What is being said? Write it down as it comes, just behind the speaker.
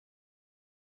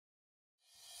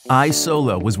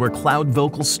ISOLO was where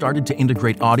Cloudvocal started to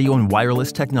integrate audio and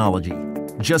wireless technology,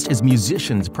 just as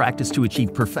musicians practice to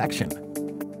achieve perfection.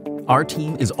 Our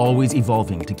team is always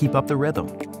evolving to keep up the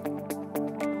rhythm.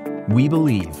 We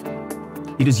believe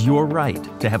it is your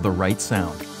right to have the right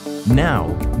sound. Now,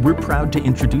 we're proud to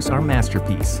introduce our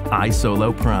masterpiece,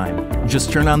 ISOLO Prime.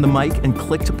 Just turn on the mic and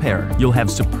click to pair. You'll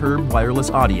have superb wireless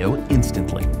audio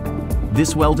instantly.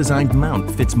 This well-designed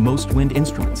mount fits most wind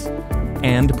instruments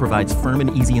and provides firm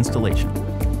and easy installation.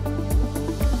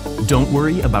 Don't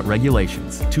worry about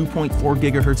regulations. 2.4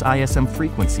 GHz ISM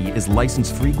frequency is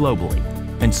license-free globally,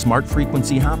 and smart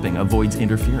frequency hopping avoids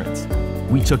interference.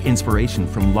 We took inspiration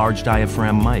from large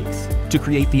diaphragm mics to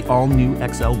create the all-new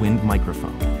XL Wind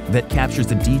microphone that captures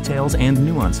the details and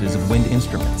nuances of wind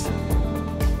instruments.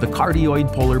 The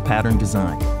cardioid polar pattern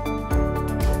design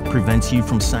prevents you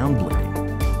from sound bleeding.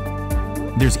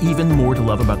 There's even more to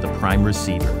love about the Prime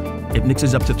receiver. It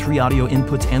mixes up to 3 audio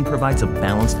inputs and provides a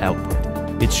balanced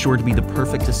output. It's sure to be the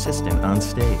perfect assistant on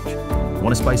stage. Want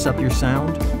to spice up your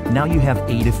sound? Now you have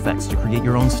 8 effects to create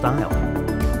your own style.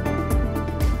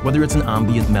 Whether it's an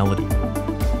ambient melody,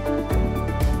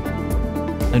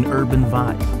 an urban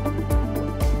vibe,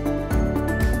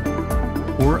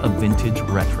 or a vintage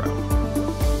retro,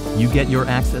 you get your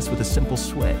access with a simple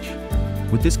switch.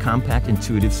 With this compact,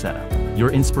 intuitive setup,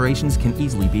 your inspirations can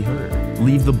easily be heard.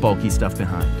 Leave the bulky stuff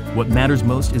behind. What matters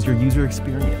most is your user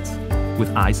experience. With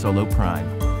ISOLO Prime,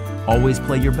 always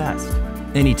play your best,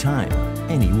 anytime,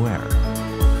 anywhere.